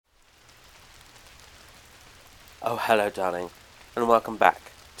Oh, hello, darling, and welcome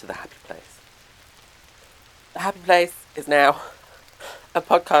back to The Happy Place. The Happy Place is now a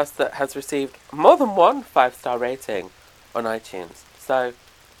podcast that has received more than one 5-star rating on iTunes, so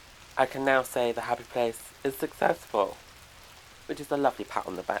I can now say The Happy Place is successful, which is a lovely pat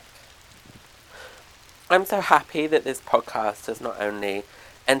on the back. I'm so happy that this podcast has not only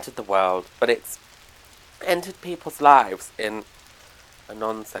entered the world, but it's entered people's lives in a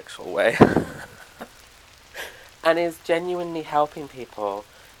non-sexual way. And is genuinely helping people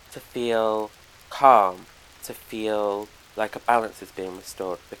to feel calm, to feel like a balance is being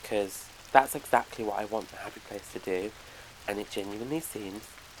restored, because that's exactly what I want the Happy Place to do, and it genuinely seems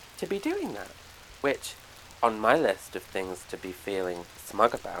to be doing that, which, on my list of things to be feeling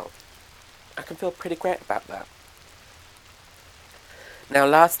smug about, I can feel pretty great about that. Now,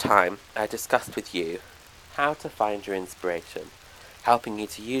 last time I discussed with you how to find your inspiration, helping you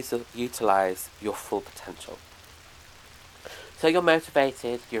to utilize your full potential. So you're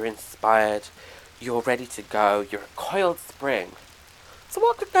motivated, you're inspired, you're ready to go, you're a coiled spring. So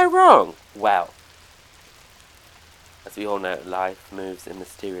what could go wrong? Well, as we all know, life moves in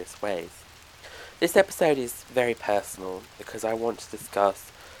mysterious ways. This episode is very personal because I want to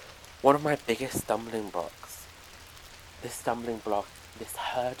discuss one of my biggest stumbling blocks. This stumbling block, this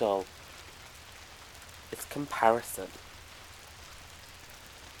hurdle, it's comparison.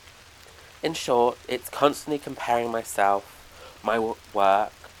 In short, it's constantly comparing myself, my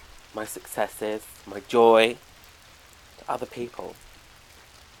work, my successes, my joy, to other people.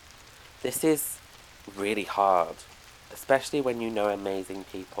 This is really hard, especially when you know amazing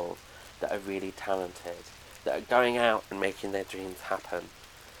people that are really talented, that are going out and making their dreams happen,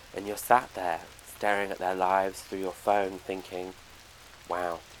 and you're sat there staring at their lives through your phone thinking,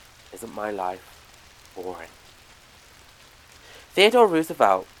 wow, isn't my life boring? Theodore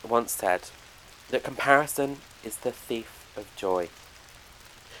Roosevelt once said that comparison is the thief of joy.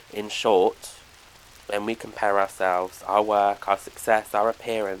 In short, when we compare ourselves, our work, our success, our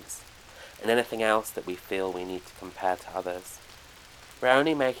appearance, and anything else that we feel we need to compare to others, we're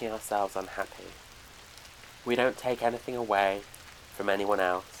only making ourselves unhappy. We don't take anything away from anyone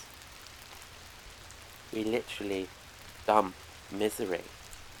else. We literally dump misery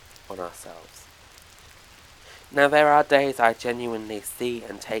on ourselves. Now, there are days I genuinely see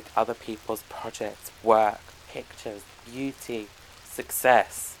and take other people's projects, work, pictures, beauty,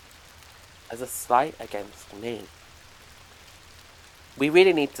 success as a slight against me. We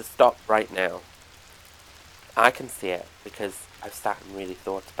really need to stop right now. I can see it because I've sat and really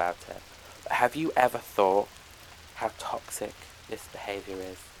thought about it. But have you ever thought how toxic this behaviour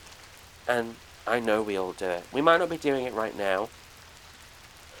is? And I know we all do it. We might not be doing it right now,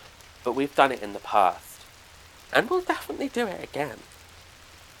 but we've done it in the past. And we'll definitely do it again.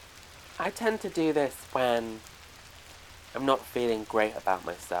 I tend to do this when I'm not feeling great about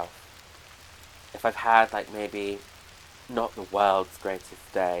myself. If I've had maybe not the world's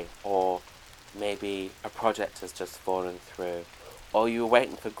greatest day, or maybe a project has just fallen through, or you were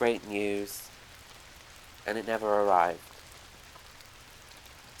waiting for great news and it never arrived.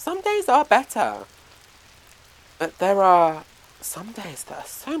 Some days are better, but there are some days that are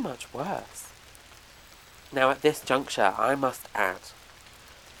so much worse. Now, at this juncture, I must add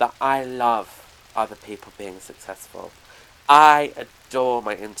that I love other people being successful. I adore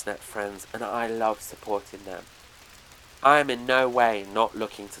my internet friends and I love supporting them. I am in no way not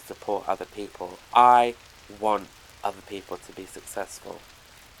looking to support other people. I want other people to be successful.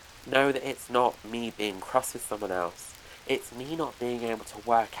 Know that it's not me being cross with someone else. It's me not being able to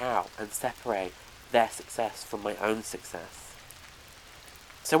work out and separate their success from my own success.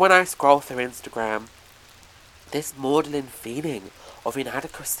 So when I scroll through Instagram, this maudlin feeling of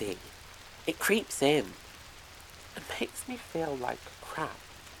inadequacy, it creeps in and makes me feel like crap.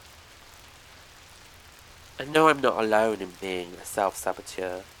 I know I'm not alone in being a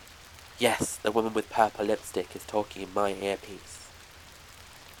self-saboteur. Yes, the woman with purple lipstick is talking in my earpiece.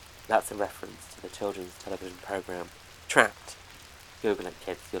 That's a reference to the children's television program, Trapped. Google it,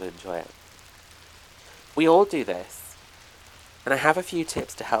 kids, you'll enjoy it. We all do this, and I have a few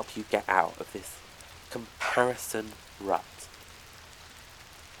tips to help you get out of this comparison rut.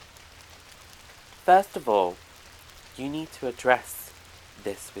 First of all, you need to address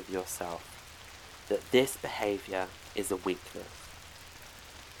this with yourself, that this behaviour is a weakness.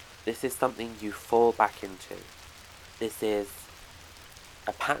 This is something you fall back into. This is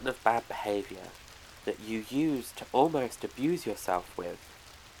a pattern of bad behaviour that you use to almost abuse yourself with.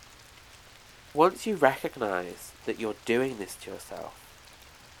 Once you recognise that you're doing this to yourself,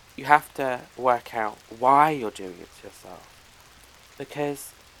 you have to work out why you're doing it to yourself.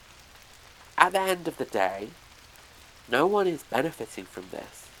 Because at the end of the day, No one is benefiting from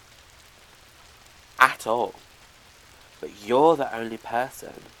this at all. But you're the only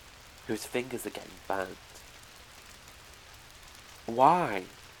person whose fingers are getting burnt. Why?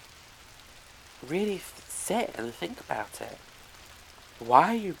 Really sit and think about it. Why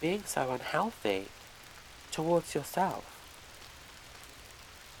are you being so unhealthy towards yourself?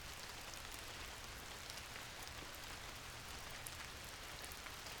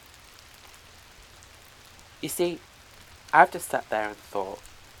 You see, I've just sat there and thought,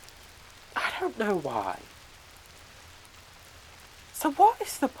 I don't know why. So what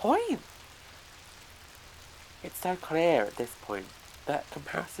is the point? It's so clear at this point that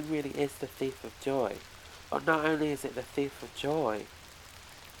comparison really is the thief of joy. But not only is it the thief of joy,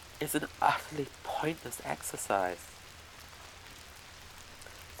 it's an utterly pointless exercise.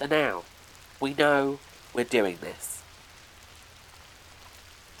 So now, we know we're doing this.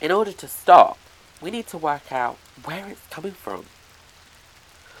 In order to stop, we need to work out where it's coming from.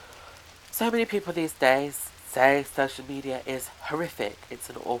 So many people these days say social media is horrific, it's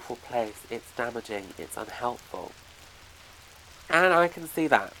an awful place, it's damaging, it's unhelpful. And I can see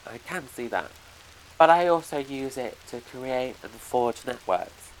that, But I also use it to create and forge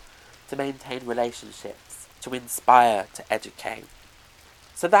networks, to maintain relationships, to inspire, to educate.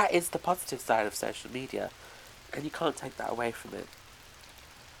 So that is the positive side of social media, and you can't take that away from it.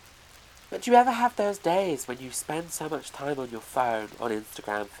 But do you ever have those days when you spend so much time on your phone, on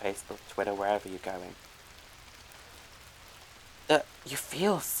Instagram, Facebook, Twitter, wherever you're going, that you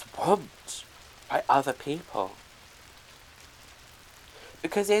feel swamped by other people?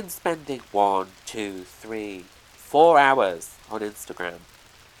 Because in spending 1, 2, 3, 4 hours on Instagram,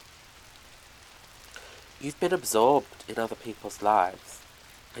 you've been absorbed in other people's lives,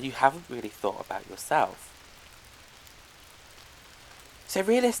 and you haven't really thought about yourself. So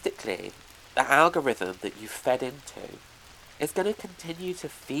realistically, the algorithm that you've fed into is going to continue to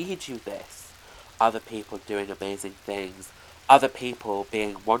feed you this. Other people doing amazing things, other people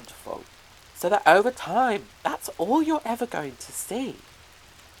being wonderful. So that over time, that's all you're ever going to see.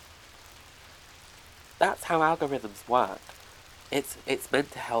 That's how algorithms work. It's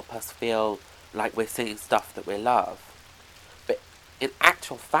meant to help us feel like we're seeing stuff that we love. But in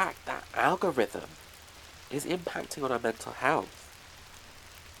actual fact, that algorithm is impacting on our mental health.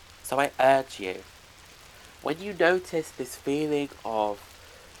 So I urge you, when you notice this feeling of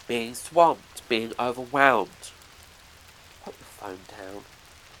being swamped, being overwhelmed, put your phone down.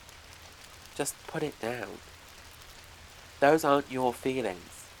 Just put it down. Those aren't your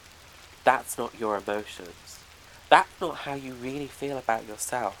feelings. That's not your emotions. That's not how you really feel about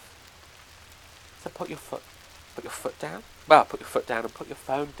yourself. So put your foot down. Well, put your foot down and put your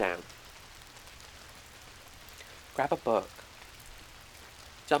phone down. Grab a book.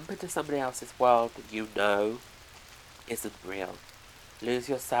 Jump into somebody else's world that you know isn't real. Lose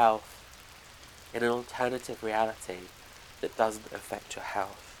yourself in an alternative reality that doesn't affect your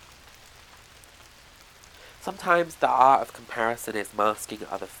health. Sometimes the art of comparison is masking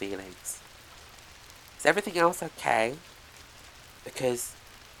other feelings. Is everything else okay? Because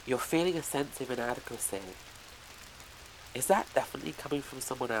you're feeling a sense of inadequacy. Is that definitely coming from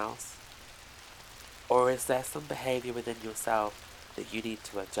someone else? Or is there some behaviour within yourself that you need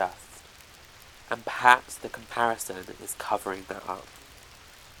to adjust? And perhaps the comparison is covering that up.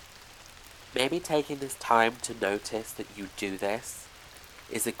 Maybe taking this time to notice that you do this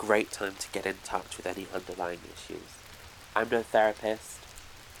is a great time to get in touch with any underlying issues. I'm no therapist,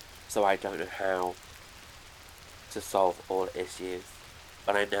 so I don't know how to solve all issues,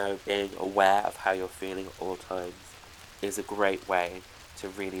 but I know being aware of how you're feeling at all times is a great way to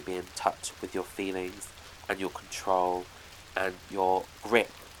really be in touch with your feelings and your control and your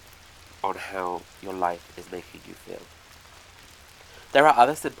grip on how your life is making you feel. There are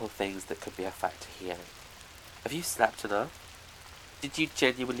other simple things that could be a factor here. Have you slept enough? Did you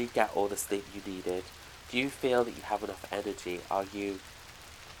genuinely get all the sleep you needed? Do you feel that you have enough energy? Are you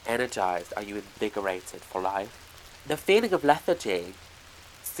energized? Are you invigorated for life? The feeling of lethargy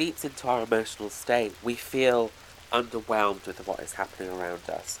seeps into our emotional state. We feel underwhelmed with what is happening around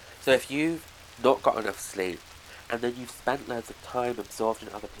us. So if you've not got enough sleep, and then you've spent loads of time absorbed in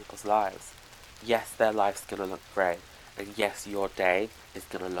other people's lives, yes, their life's going to look great, and yes, your day is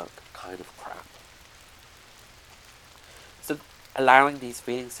going to look kind of crap. So allowing these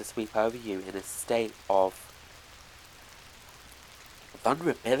feelings to sweep over you in a state of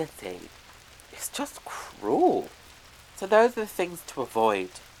vulnerability is just cruel. So those are the things to avoid,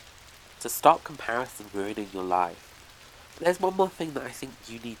 to stop comparison ruining your life. But there's one more thing that I think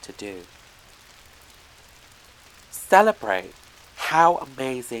you need to do. Celebrate how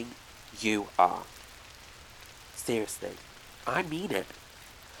amazing you are. Seriously. I mean it.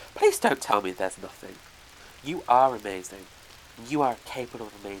 Please don't tell me there's nothing. You are amazing. You are capable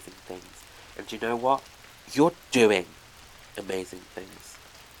of amazing things. And you know what? You're doing amazing things.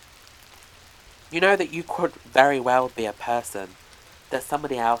 You know that you could very well be a person that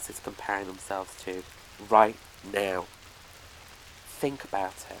somebody else is comparing themselves to right now. Think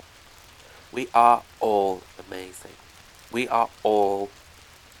about it. We are all amazing. We are all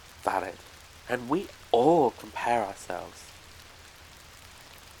valid. And we all compare ourselves.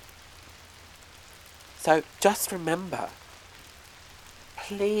 So just remember,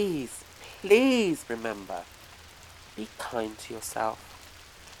 please, please remember, be kind to yourself.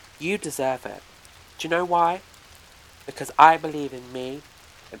 You deserve it. Do you know why? Because I believe in me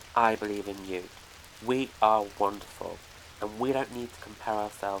and I believe in you. We are wonderful and we don't need to compare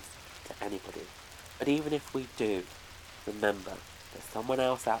ourselves to anybody. But even if we do, remember that someone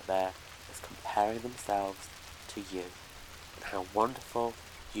else out there is comparing themselves to you and how wonderful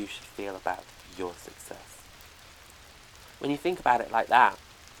you should feel about your success. When you think about it like that,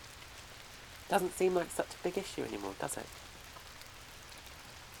 it doesn't seem like such a big issue anymore, does it?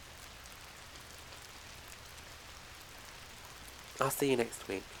 I'll see you next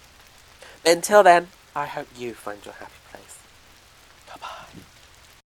week. Until then, I hope you find your happy place.